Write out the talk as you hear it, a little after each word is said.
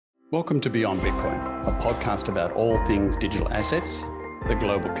Welcome to Beyond Bitcoin, a podcast about all things digital assets, the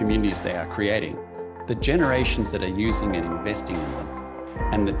global communities they are creating, the generations that are using and investing in them,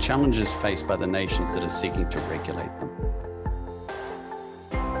 and the challenges faced by the nations that are seeking to regulate them.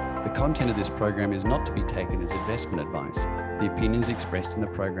 The content of this program is not to be taken as investment advice. The opinions expressed in the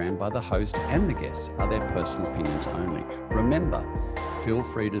program by the host and the guests are their personal opinions only. Remember, feel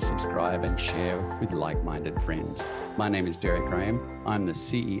free to subscribe and share with like-minded friends. My name is Derek Graham. I'm the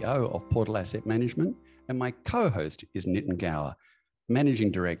CEO of Portal Asset Management, and my co-host is Nitin Gower,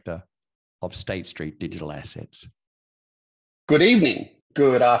 Managing Director of State Street Digital Assets. Good evening,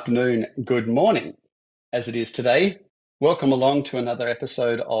 good afternoon, good morning, as it is today. Welcome along to another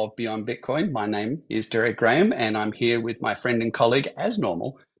episode of Beyond Bitcoin. My name is Derek Graham, and I'm here with my friend and colleague, as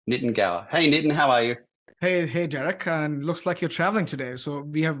normal, Nitin Gower. Hey, Nitin, how are you? Hey, Derek, and looks like you're traveling today. So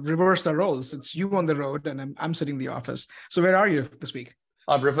we have reversed our roles. It's you on the road and I'm sitting in the office. So where are you this week?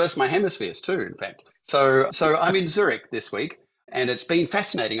 I've reversed my hemispheres too, in fact. So I'm in Zurich this week, and it's been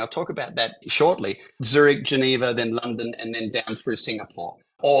fascinating. I'll talk about that shortly. Zurich, Geneva, then London, and then down through Singapore.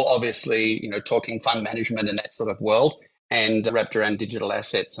 All obviously, talking fund management and that sort of world, and wrapped around digital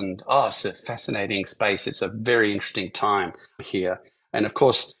assets. And it's a fascinating space. It's a very interesting time here. And of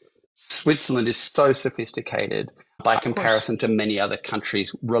course, Switzerland is so sophisticated by comparison to many other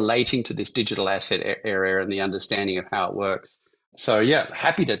countries relating to this digital asset area and the understanding of how it works. So yeah,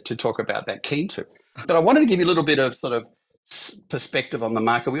 happy to talk about that, keen to. But I wanted to give you a little bit of sort of perspective on the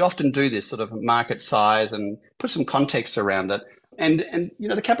market. We often do this sort of market size and put some context around it. And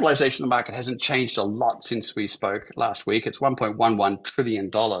the capitalization of the market hasn't changed a lot since we spoke last week. It's $1.11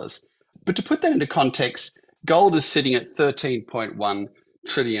 trillion. But to put that into context, gold is sitting at $13.1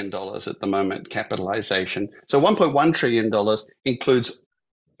 trillion at the moment, capitalization. So $1.1 trillion includes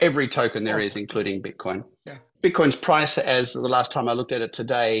every token there is, including Bitcoin. Yeah. Bitcoin's price, as the last time I looked at it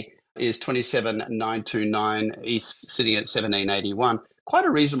today, is 27,929, ETH sitting at 1781. Quite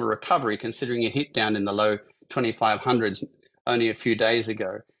a reasonable recovery considering it hit down in the low 2500s only a few days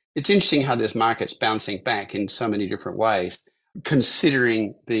ago. It's interesting how this market's bouncing back in so many different ways,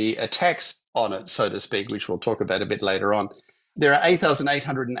 considering the attacks on it, so to speak, which we'll talk about a bit later on. There are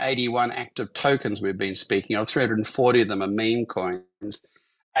 8,881 active tokens we've been speaking of. 340 of them are meme coins.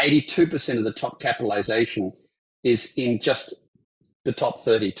 82% of the top capitalization is in just the top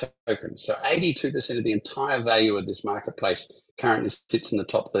 30 tokens. So 82% of the entire value of this marketplace currently sits in the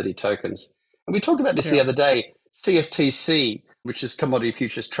top 30 tokens. And we talked about this the other day. CFTC, which is Commodity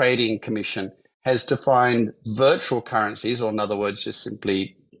Futures Trading Commission, has defined virtual currencies, or in other words, just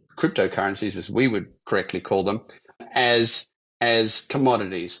simply cryptocurrencies, as we would correctly call them, as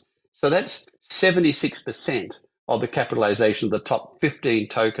commodities. So that's 76% of the capitalization of the top 15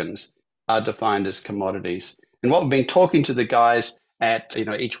 tokens are defined as commodities. And what we've been talking to the guys at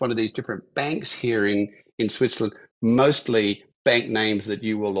each one of these different banks here in Switzerland, mostly bank names that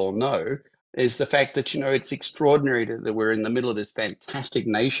you will all know, is the fact that it's extraordinary that we're in the middle of this fantastic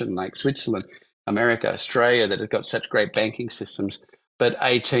nation like Switzerland, America, Australia, that have got such great banking systems, but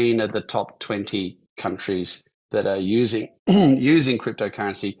 18 of the top 20 countries that are using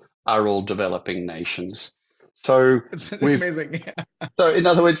cryptocurrency are all developing nations. So it's amazing. So in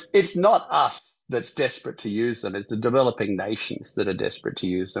other words, it's not us that's desperate to use them. It's the developing nations that are desperate to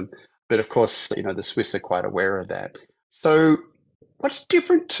use them. But of course, the Swiss are quite aware of that. So what's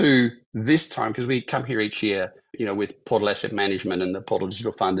different to this time, because we come here each year, with Portal Asset Management and the Portal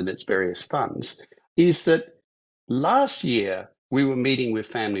Digital Fund and its various funds, is that last year we were meeting with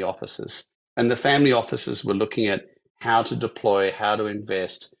family offices. And the family offices were looking at how to deploy, how to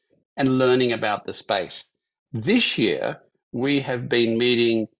invest, and learning about the space. This year, we have been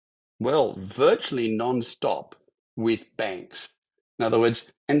meeting, virtually non-stop with banks. In other words,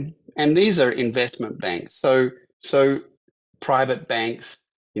 and these are investment banks. So private banks,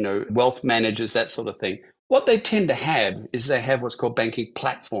 wealth managers, that sort of thing. What they tend to have is they have what's called banking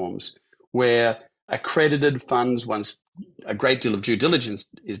platforms, where accredited funds, once a great deal of due diligence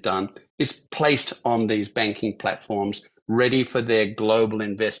is done, is placed on these banking platforms, ready for their global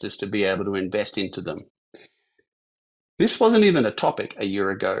investors to be able to invest into them. This wasn't even a topic a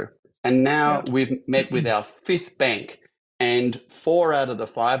year ago. And now we've met with our fifth bank, and 4 out of the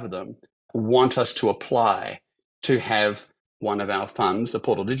 5 of them want us to apply to have one of our funds, the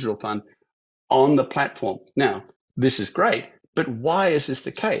Portal Digital Fund, on the platform. Now, this is great, but why is this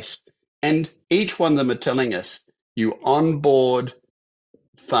the case? And each one of them are telling us, you onboard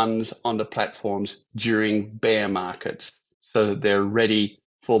funds onto platforms during bear markets so that they're ready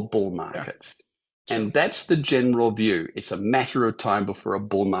for bull markets. And that's the general view. It's a matter of time before a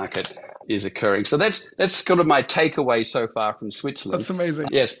bull market is occurring. So that's kind of my takeaway so far from Switzerland. That's amazing.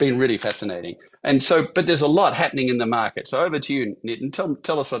 Yeah, it's been really fascinating. And so, but there's a lot happening in the market. So over to you, Nitin.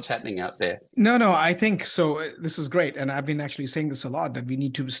 Tell us what's happening out there. No, I think so. This is great. And I've been actually saying this a lot that we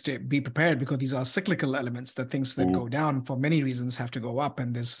need to be prepared because these are cyclical elements, that things that go down for many reasons have to go up.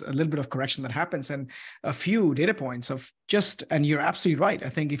 And there's a little bit of correction that happens. And a few data points of just, and you're absolutely right. I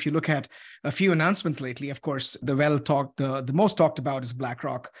think if you look at a few announcements lately, of course, the most talked about is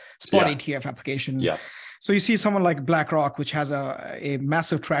BlackRock spot ETF application. Yeah. So you see someone like BlackRock, which has a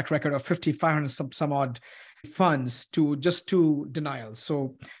massive track record of 5,500 some odd funds to just two denials.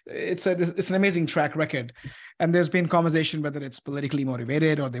 So it's an amazing track record. And there's been conversation whether it's politically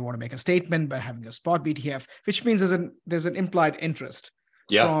motivated or they want to make a statement by having a spot BTF, which means there's an implied interest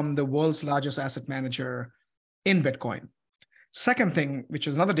from the world's largest asset manager in Bitcoin. Second thing, which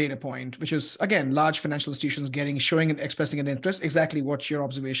is another data point, which is, again, large financial institutions showing and expressing an interest, exactly what your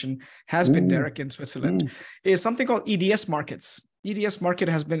observation has been, Derek, in Switzerland, is something called EDS markets. EDS market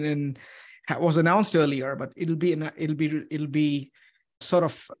was announced earlier, but it'll be sort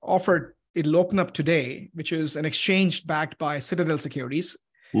of offered. It'll open up today, which is an exchange backed by Citadel Securities,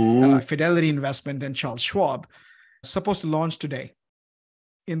 Fidelity Investment, and Charles Schwab, supposed to launch today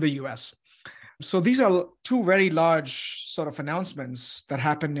in the US. So these are two very large sort of announcements that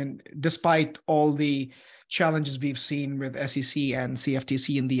happen despite all the challenges we've seen with SEC and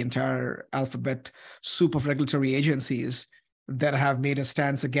CFTC and the entire alphabet soup of regulatory agencies that have made a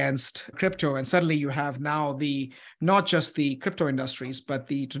stance against crypto. And suddenly you have now not just the crypto industries, but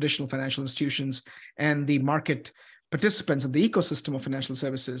the traditional financial institutions and the market participants in the ecosystem of financial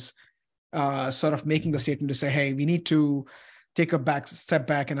services sort of making the statement to say, hey, we need to take a step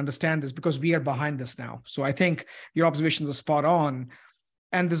back and understand this because we are behind this now. So I think your observations are spot on.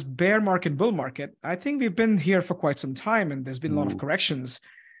 And this bear market, bull market, I think we've been here for quite some time and there's been a lot of corrections.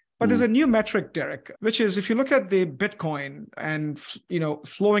 But there's a new metric, Derek, which is if you look at the Bitcoin and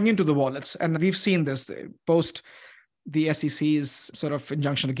flowing into the wallets, and we've seen this post the SEC's sort of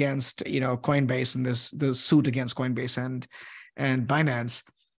injunction against Coinbase and the suit against Coinbase and Binance,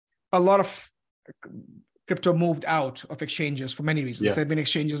 a lot of crypto moved out of exchanges for many reasons. There have been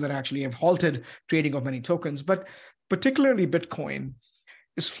exchanges that actually have halted trading of many tokens, but particularly Bitcoin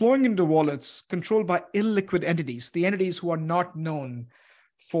is flowing into wallets controlled by illiquid entities, the entities who are not known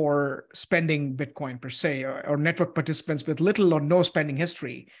for spending Bitcoin per se, or network participants with little or no spending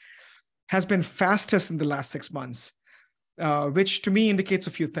history, has been fastest in the last 6 months, which to me indicates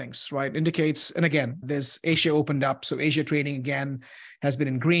a few things, right? And again, there's Asia opened up. So Asia trading again has been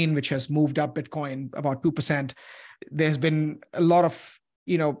in green, which has moved up Bitcoin about 2%. There's been a lot of,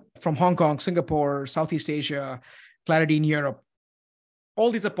 from Hong Kong, Singapore, Southeast Asia, clarity in Europe. All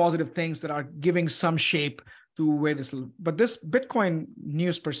these are positive things that are giving some shape to where but this Bitcoin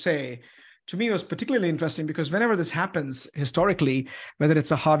news per se, to me was particularly interesting because whenever this happens historically, whether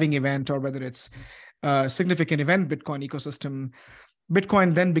it's a halving event or whether it's a significant event, Bitcoin ecosystem,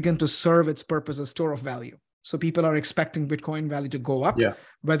 Bitcoin then begin to serve its purpose as store of value. So people are expecting Bitcoin value to go up,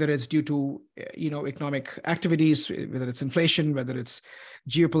 whether it's due to economic activities, whether it's inflation, whether it's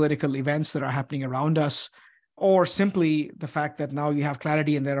geopolitical events that are happening around us, or simply the fact that now you have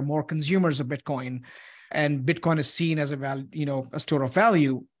clarity and there are more consumers of Bitcoin, and Bitcoin is seen as a store of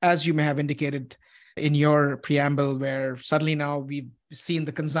value, as you may have indicated in your preamble, where suddenly now we've seen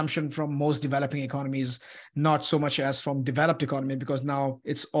the consumption from most developing economies, not so much as from developed economy, because now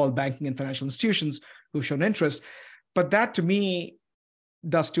it's all banking and financial institutions who've shown interest. But that to me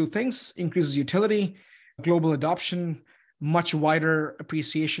does two things: increases utility, global adoption, much wider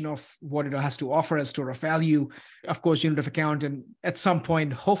appreciation of what it has to offer as store of value, of course, unit of account, and at some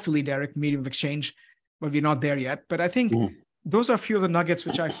point, hopefully, Derek, medium of exchange, but we're not there yet. But I think those are a few of the nuggets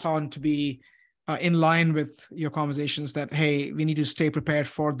which I found to be in line with your conversations that, hey, we need to stay prepared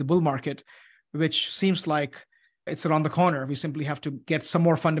for the bull market, which seems like it's around the corner. We simply have to get some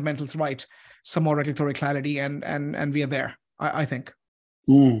more fundamentals right, some more regulatory clarity, and we are there, I think.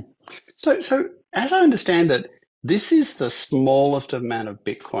 So as I understand it, this is the smallest amount of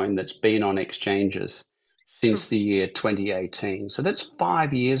Bitcoin that's been on exchanges since the year 2018. So that's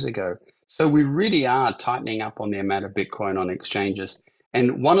 5 years ago. So we really are tightening up on the amount of Bitcoin on exchanges.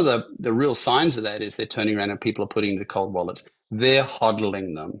 And one of the real signs of that is they're turning around and people are putting into cold wallets. They're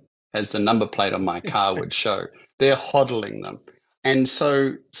hodling them, as the number plate on my car would show. They're hodling them. And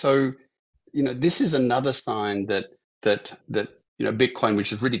so this is another sign that Bitcoin,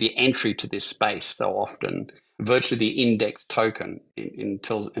 which is really the entry to this space so often, virtually the index token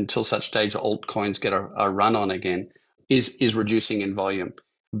until such stage altcoins get a run on again, is reducing in volume.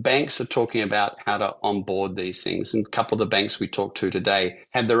 banks are talking about how to onboard these things. And a couple of the banks we talked to today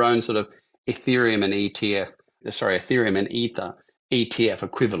had their own sort of Ethereum and Ethereum and Ether ETF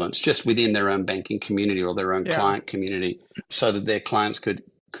equivalents just within their own banking community or their own Yeah. client community so that their clients could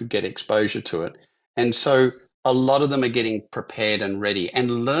get exposure to it. And so a lot of them are getting prepared and ready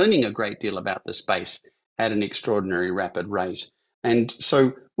and learning a great deal about the space at an extraordinary rapid rate. And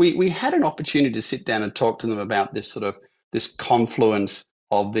so we had an opportunity to sit down and talk to them about this sort of this confluence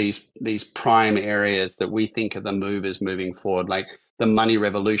of these prime areas that we think are the movers moving forward, like the money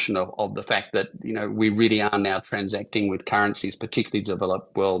revolution of the fact that we really are now transacting with currencies, particularly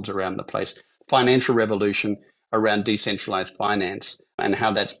developed worlds around the place. Financial revolution around decentralized finance and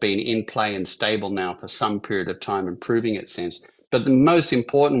how that's been in play and stable now for some period of time, improving its sense. But the most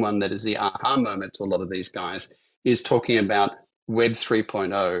important one that is the aha moment to a lot of these guys is talking about Web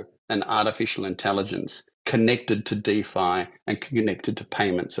 3.0 and artificial intelligence connected to DeFi and connected to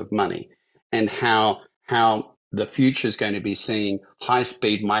payments of money, and how the future is going to be seeing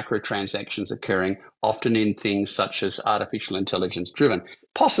high-speed microtransactions occurring, often in things such as artificial intelligence driven,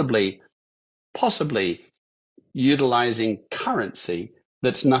 possibly utilizing currency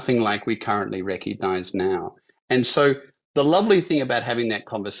that's nothing like we currently recognize now. And so the lovely thing about having that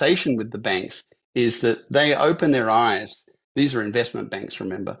conversation with the banks is that they open their eyes. These are investment banks,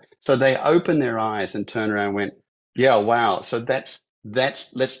 remember. So they open their eyes and turn around and went, yeah, wow. So that's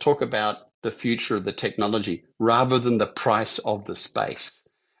let's talk about the future of the technology rather than the price of the space.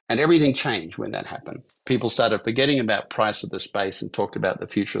 And everything changed when that happened. People started forgetting about price of the space and talked about the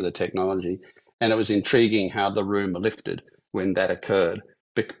future of the technology. And it was intriguing how the room lifted when that occurred.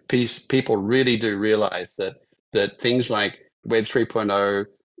 People really do realize that things like Web 3.0,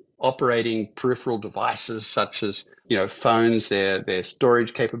 operating peripheral devices such as phones, their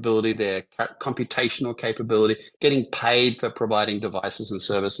storage capability, their computational capability, getting paid for providing devices and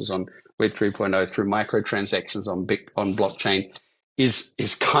services on Web 3.0 through microtransactions on blockchain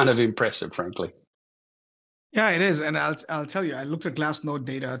is kind of impressive, frankly. Yeah, it is. And I'll tell you, I looked at Glassnode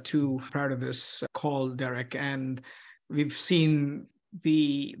data too prior to this call, Derek, and we've seen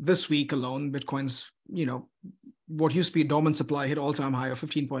this week alone, Bitcoin's, what used to be a dormant supply hit all-time high of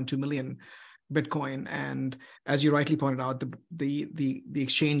 15.2 million Bitcoin. And as you rightly pointed out, the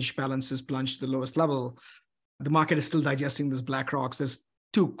exchange balance has plunged to the lowest level. The market is still digesting this BlackRock's. There's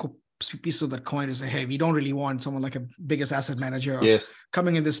two pieces of that coin is, hey, we don't really want someone like a biggest asset manager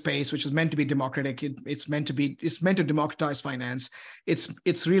coming in this space, which is meant to be democratic. It's meant to democratize finance.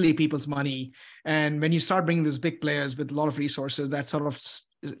 It's really people's money. And when you start bringing these big players with a lot of resources, that sort of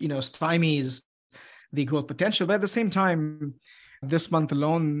stymies the growth potential. But at the same time, this month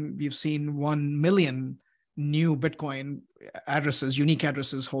alone, we've seen 1 million new Bitcoin addresses, unique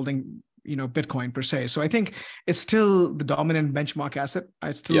addresses holding Bitcoin per se. So I think it's still the dominant benchmark asset.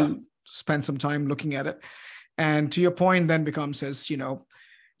 I still spend some time looking at it. And to your point then becomes as, the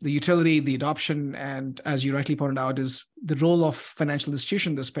utility, the adoption, and as you rightly pointed out, is the role of financial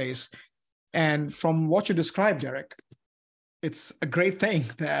institution in this space. And from what you described, Derek, it's a great thing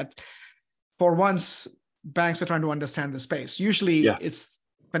that for once, banks are trying to understand the space. Usually it's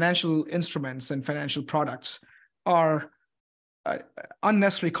financial instruments and financial products are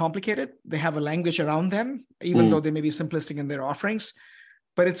unnecessarily complicated. They have a language around them, even though they may be simplistic in their offerings.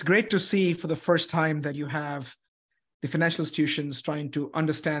 But it's great to see for the first time that you have the financial institutions trying to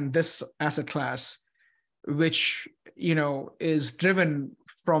understand this asset class, which, is driven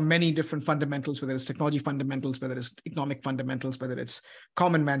from many different fundamentals, whether it's technology fundamentals, whether it's economic fundamentals, whether it's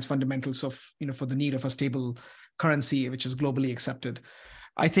common man's fundamentals of, for the need of a stable currency, which is globally accepted.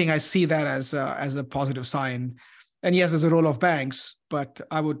 I think I see that as a positive sign. And yes, there's a role of banks, but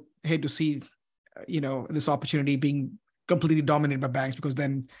I would hate to see, this opportunity being completely dominated by banks, because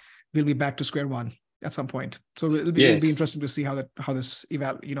then we'll be back to square one at some point. So it'll be interesting to see how this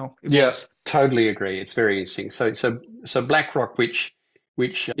evolves. Yeah, totally agree. It's very interesting. So BlackRock, which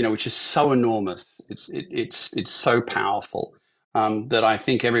is so enormous, it's so powerful that I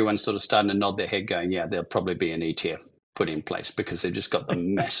think everyone's sort of starting to nod their head, going, yeah, there'll probably be an ETF put in place because they've just got the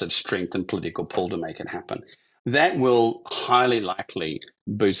massive strength and political pull to make it happen. That will highly likely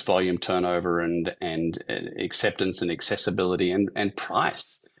boost volume turnover and acceptance and accessibility and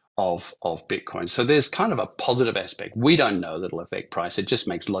price of Bitcoin. So there's kind of a positive aspect. We don't know that it'll affect price. It just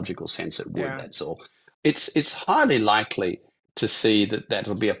makes logical sense it would. That's all. It's highly likely to see that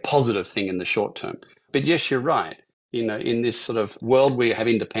will be a positive thing in the short term. But yes, you're right. In this sort of world where you have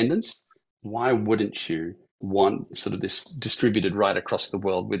independence, why wouldn't you want sort of this distributed right across the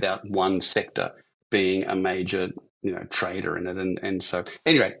world without one sector being a major trader in it. And so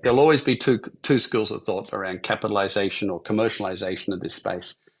anyway, there'll always be two schools of thought around capitalization or commercialization of this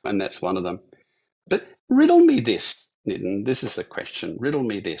space, and that's one of them. But riddle me this, Nitin. This is a question. Riddle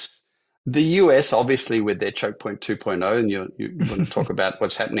me this. The US, obviously, with their Choke Point 2.0, and you want to talk about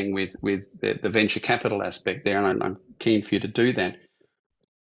what's happening with the venture capital aspect there, and I'm keen for you to do that.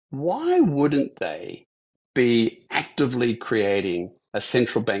 Why wouldn't they be actively creating a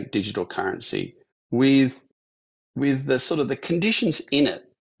central bank digital currency with the sort of the conditions in it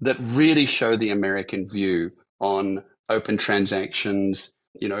that really show the American view on open transactions,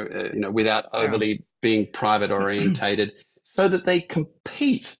 without overly being private orientated, so that they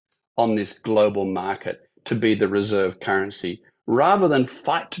compete on this global market to be the reserve currency, rather than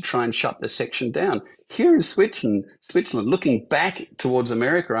fight to try and shut the section down. Here in Switzerland, looking back towards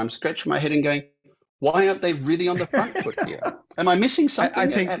America, I'm scratching my head and going, why aren't they really on the front foot here? Am I missing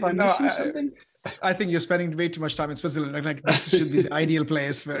something? Am I missing something? I think you're spending way too much time in Switzerland. Like this should be the ideal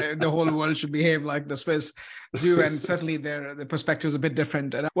place where the whole world should behave like the Swiss do. And certainly the perspective is a bit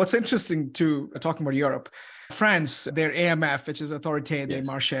different. And what's interesting to talking about Europe, France, their AMF, which is Autorité des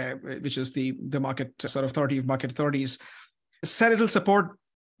Marchés, which is the market sort of authority of market authorities, said it'll support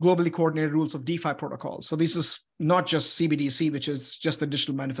globally coordinated rules of DeFi protocols. So this is not just CBDC, which is just the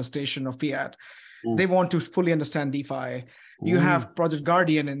digital manifestation of fiat. They want to fully understand DeFi. You have Project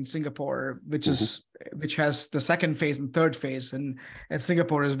Guardian in Singapore, which has the second phase and third phase, and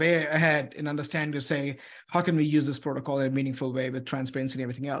Singapore is way ahead in understanding to say, how can we use this protocol in a meaningful way with transparency and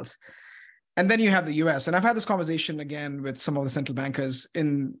everything else? And then you have the US, and I've had this conversation again with some of the central bankers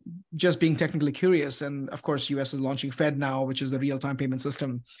in just being technically curious. And of course, US is launching Fed now, which is the real-time payment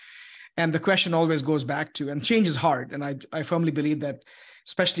system. And the question always goes back to, and change is hard. And I firmly believe that,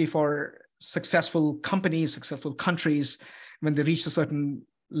 especially for successful companies, successful countries, when they reach a certain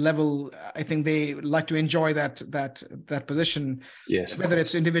level, I think they like to enjoy that position. Yes, whether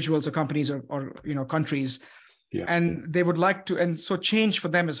it's individuals or companies or countries. Yeah. And they would like to, and so change for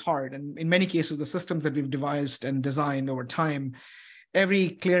them is hard. And in many cases, the systems that we've devised and designed over time, every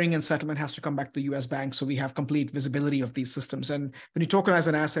clearing and settlement has to come back to the US bank. So we have complete visibility of these systems. And when you tokenize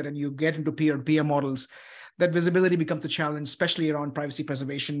an asset and you get into peer-to-peer models, that visibility becomes the challenge, especially around privacy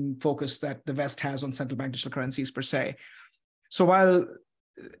preservation focus that the West has on central bank digital currencies per se. So while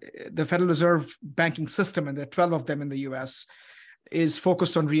the Federal Reserve banking system, and there are 12 of them in the US, is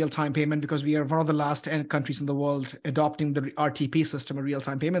focused on real-time payment because we are one of the last countries in the world adopting the RTP system, a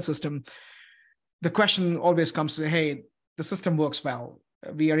real-time payment system, the question always comes to, hey, the system works well.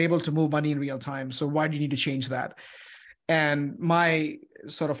 We are able to move money in real time. So why do you need to change that? And my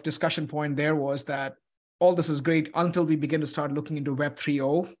sort of discussion point there was that all this is great until we begin to start looking into Web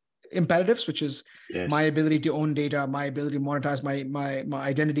 3.0 imperatives, which is my ability to own data, my ability to monetize my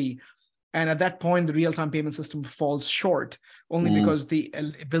identity. And at that point, the real-time payment system falls short only because the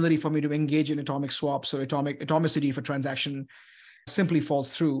ability for me to engage in atomic swaps or atomicity for transaction simply falls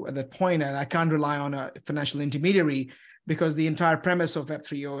through at that point. And I can't rely on a financial intermediary because the entire premise of Web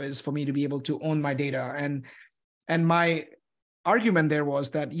 3.0 is for me to be able to own my data. And my argument there was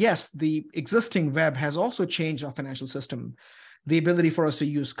that, yes, the existing web has also changed our financial system. The ability for us to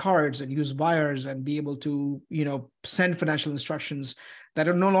use cards and use wires and be able to, send financial instructions that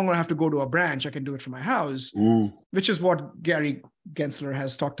I no longer have to go to a branch. I can do it from my house, which is what Gary Gensler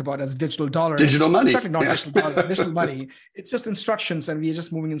has talked about as digital dollar. Digital money. It's certainly not digital dollar, digital money. It's just instructions, and we're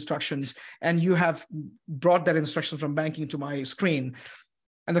just moving instructions. And you have brought that instruction from banking to my screen.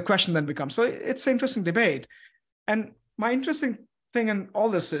 And the question then becomes, so it's an interesting debate. And my interesting thing in all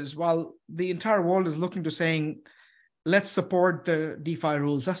this is, while the entire world is looking to saying, let's support the DeFi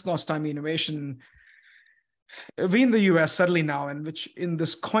rules, let's not stymie innovation, we in the US suddenly now, and which in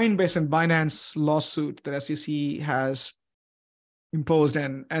this Coinbase and Binance lawsuit that SEC has imposed,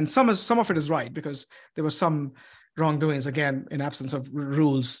 and some of it is right because there was some wrongdoings, again, in absence of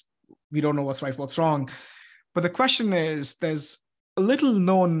rules. We don't know what's right, what's wrong. But the question is, there's a little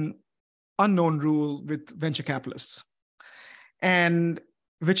known, unknown rule with venture capitalists, and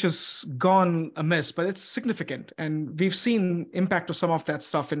which has gone amiss, but it's significant. And we've seen impact of some of that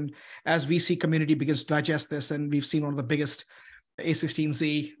stuff. And as VC community begins to digest this, and we've seen one of the biggest,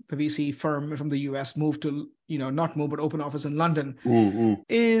 A16Z, the VC firm from the US, move to, not move, but open office in London,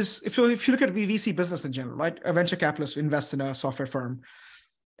 is, if you look at VC business in general, right? A venture capitalist invests in a software firm,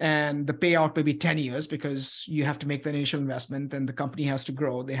 and the payout may be 10 years because you have to make the initial investment and the company has to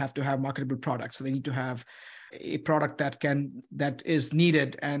grow. They have to have marketable products. So they need to have a product that is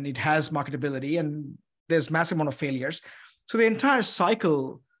needed and it has marketability, and there's massive amount of failures. So the entire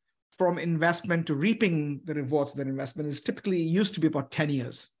cycle from investment to reaping the rewards of that investment is typically used to be about 10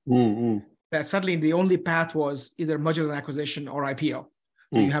 years. that suddenly the only path was either merger and acquisition or IPO.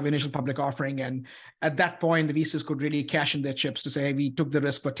 So you have initial public offering. And at that point, the VCs could really cash in their chips to say, hey, we took the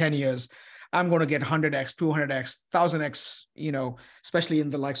risk for 10 years. I'm going to get 100x, 200x, 1000x, especially in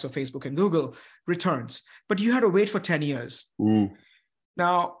the likes of Facebook and Google returns. But you had to wait for 10 years.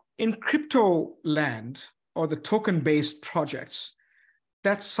 Now, in crypto land or the token-based projects,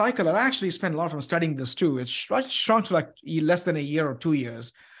 that cycle, and I actually spent a lot of time studying this too. It's shrunk to like less than a year or 2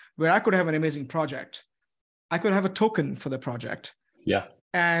 years, where I could have an amazing project. I could have a token for the project. Yeah.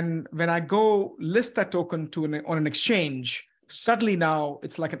 And when I go list that token on an exchange, suddenly now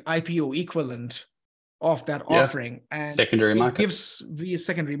it's like an IPO equivalent of that offering. And secondary market. Gives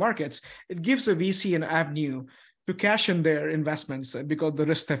secondary markets. It gives a VC an avenue to cash in their investments because the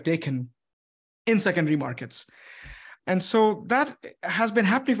risks they've taken in secondary markets. And so that has been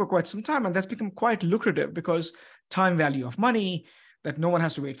happening for quite some time. And that's become quite lucrative because time value of money, that no one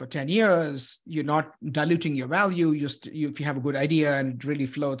has to wait for 10 years. You're not diluting your value. If you have a good idea and it really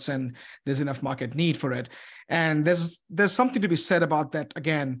floats and there's enough market need for it. And there's something to be said about that.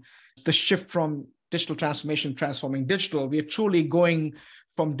 Again, the shift from digital transformation, transforming digital. We are truly going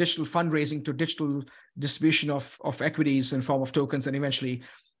from digital fundraising to digital distribution of equities in form of tokens and eventually.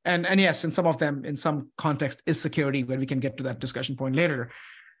 And yes, in some of them, in some context, is security, where we can get to that discussion point later.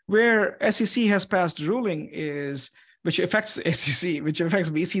 Where SEC has passed a ruling which affects SEC, which affects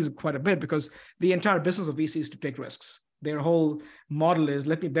VCs quite a bit, because the entire business of VCs is to take risks. Their whole model is,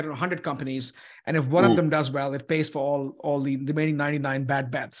 let me bet on 100 companies, and if one of them does well, it pays for all the remaining 99 bad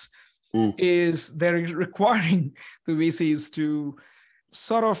bets. Is they're requiring the VCs to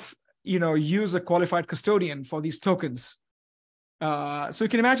sort of, use a qualified custodian for these tokens. So you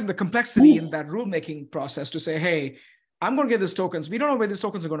can imagine the complexity in that rulemaking process to say, hey, I'm going to get these tokens. We don't know where these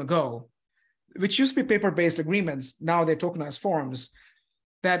tokens are going to go, which used to be paper-based agreements. Now they're tokenized forms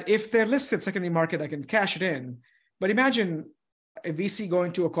that if they're listed secondary market, I can cash it in. But imagine a VC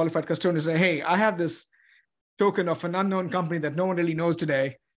going to a qualified custodian and say, hey, I have this token of an unknown company that no one really knows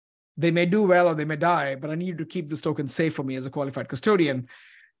today. They may do well or they may die, but I need you to keep this token safe for me as a qualified custodian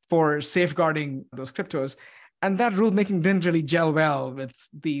for safeguarding those cryptos. And that rulemaking didn't really gel well with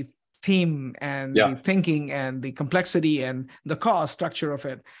the theme and the thinking and the complexity and the cost structure of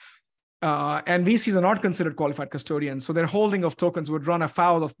it. And VCs are not considered qualified custodians. So their holding of tokens would run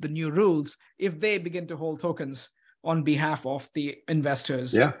afoul of the new rules if they begin to hold tokens on behalf of the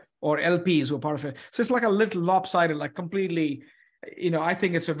investors or LPs who are part of it. So it's like a little lopsided, like completely, I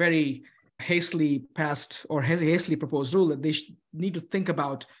think it's a very hastily passed or hastily proposed rule that they need to think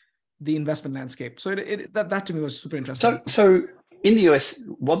about the investment landscape. So that to me was super interesting. So in the US,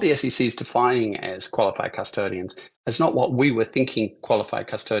 what the SEC is defining as qualified custodians is not what we were thinking qualified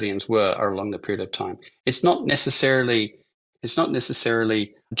custodians were along the period of time. It's not necessarily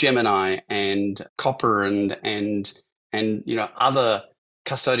Gemini and Copper and other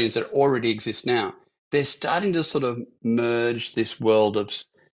custodians that already exist now. They're starting to sort of merge this world of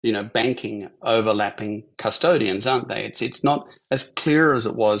banking overlapping custodians, aren't they? It's not as clear as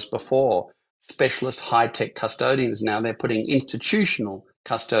it was before. Specialist high-tech custodians, now they're putting institutional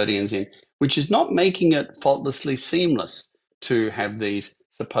custodians in, which is not making it faultlessly seamless to have these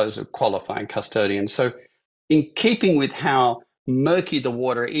supposed qualified custodians. So in keeping with how murky the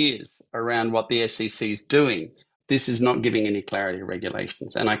water is around what the SEC is doing, this is not giving any clarity to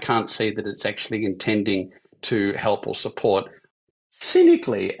regulations. And I can't see that it's actually intending to help or support.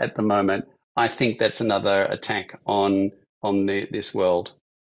 Cynically, at the moment, I think that's another attack on this world.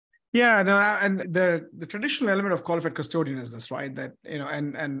 Yeah, no, and the traditional element of qualified custodian is this, right? That,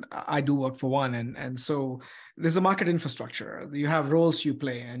 and I do work for one. And so there's a market infrastructure. You have roles you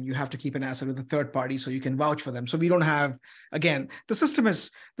play, and you have to keep an asset with a third party so you can vouch for them. So we don't have, again, the system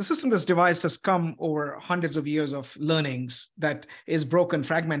that's devised has come over hundreds of years of learnings that is broken,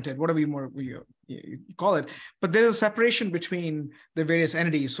 fragmented, whatever you call it. But there is a separation between the various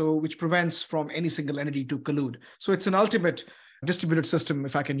entities, so which prevents from any single entity to collude. So it's an ultimate distributed system,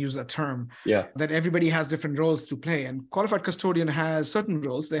 if I can use that term, that everybody has different roles to play. And qualified custodian has certain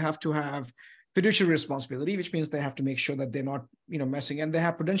roles. They have to have fiduciary responsibility, which means they have to make sure that they're not, messing, and they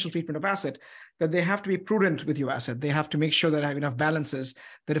have prudential treatment of asset, that they have to be prudent with your asset. They have to make sure that they have enough balances,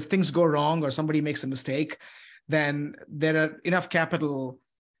 that if things go wrong or somebody makes a mistake, then there are enough capital.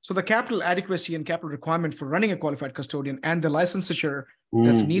 So the capital adequacy and capital requirement for running a qualified custodian and the licensure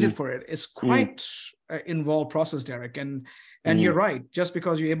that's needed for it is quite involved process, Derek. And you're right, just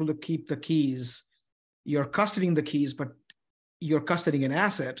because you're able to keep the keys, you're custodying the keys, but you're custodying an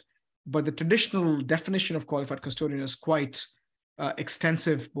asset. But the traditional definition of qualified custodian is quite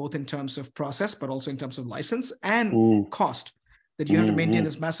extensive, both in terms of process, but also in terms of license and cost. that you have to maintain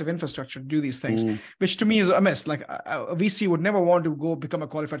this massive infrastructure to do these things, which to me is a mess. Like a VC would never want to go become a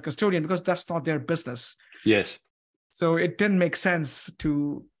qualified custodian because that's not their business. Yes. So it didn't make sense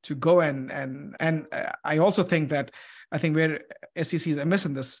to go and I also think that I think where SEC is amiss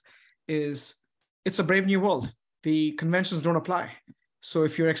in this is it's a brave new world. The conventions don't apply. So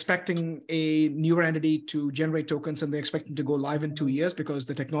if you're expecting a newer entity to generate tokens and they're expecting to go live in 2 years because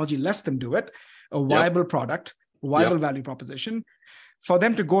the technology lets them do it, a viable product, viable value proposition, for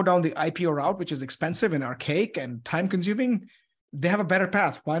them to go down the IPO route, which is expensive and archaic and time consuming, they have a better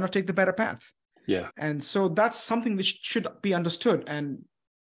path. Why not take the better path? Yeah. And so that's something which should be understood. And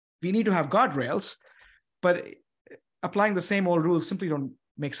we need to have guardrails, but applying the same old rules simply don't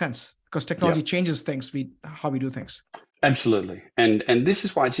make sense because technology changes things, how we do things. Absolutely. And this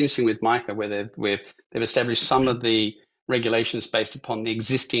is why it's interesting with MiCA, where they've established some of the regulations based upon the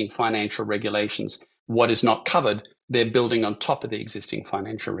existing financial regulations. What is not covered, they're building on top of the existing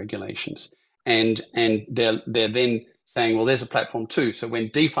financial regulations. And they're then saying, well, there's a platform too. So when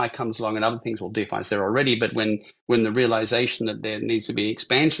DeFi comes along and other things, well, DeFi is there already, but when the realization that there needs to be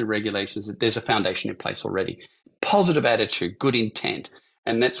expansion regulations, that there's a foundation in place already. Positive attitude, good intent.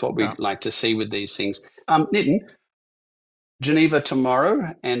 And that's what we'd like to see with these things. Nitin, Geneva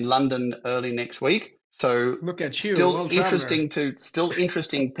tomorrow and London early next week. So look at you, still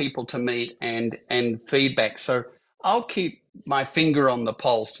interesting people to meet and feedback. So I'll keep my finger on the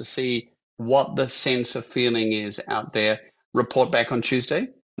pulse to see what the sense of feeling is out there. Report back on Tuesday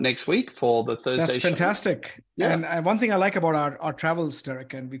next week for the Thursday show. That's fantastic. Yeah. And one thing I like about our travels,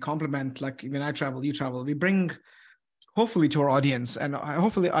 Derek, and we complement, like when I travel, you travel, we bring hopefully to our audience, and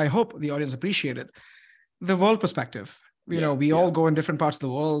I hope the audience appreciate it, the world perspective. We all go in different parts of the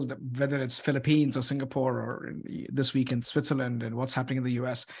world, whether it's Philippines or Singapore or this week in Switzerland and what's happening in the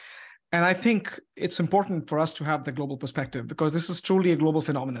US. And I think it's important for us to have the global perspective because this is truly a global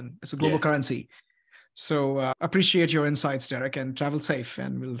phenomenon. It's a global currency. So appreciate your insights, Derek, and travel safe.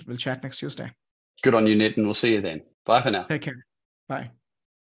 And we'll chat next Tuesday. Good on you, Nitin. We'll see you then. Bye for now. Take care. Bye.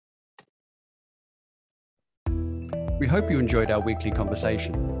 We hope you enjoyed our weekly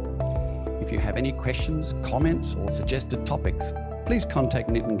conversation. If you have any questions, comments, or suggested topics, please contact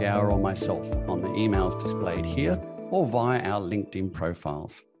Nitin Gower or myself on the emails displayed here or via our LinkedIn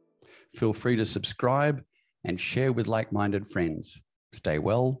profiles. Feel free to subscribe and share with like-minded friends. Stay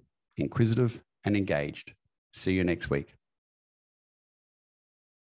well, inquisitive, and engaged. See you next week.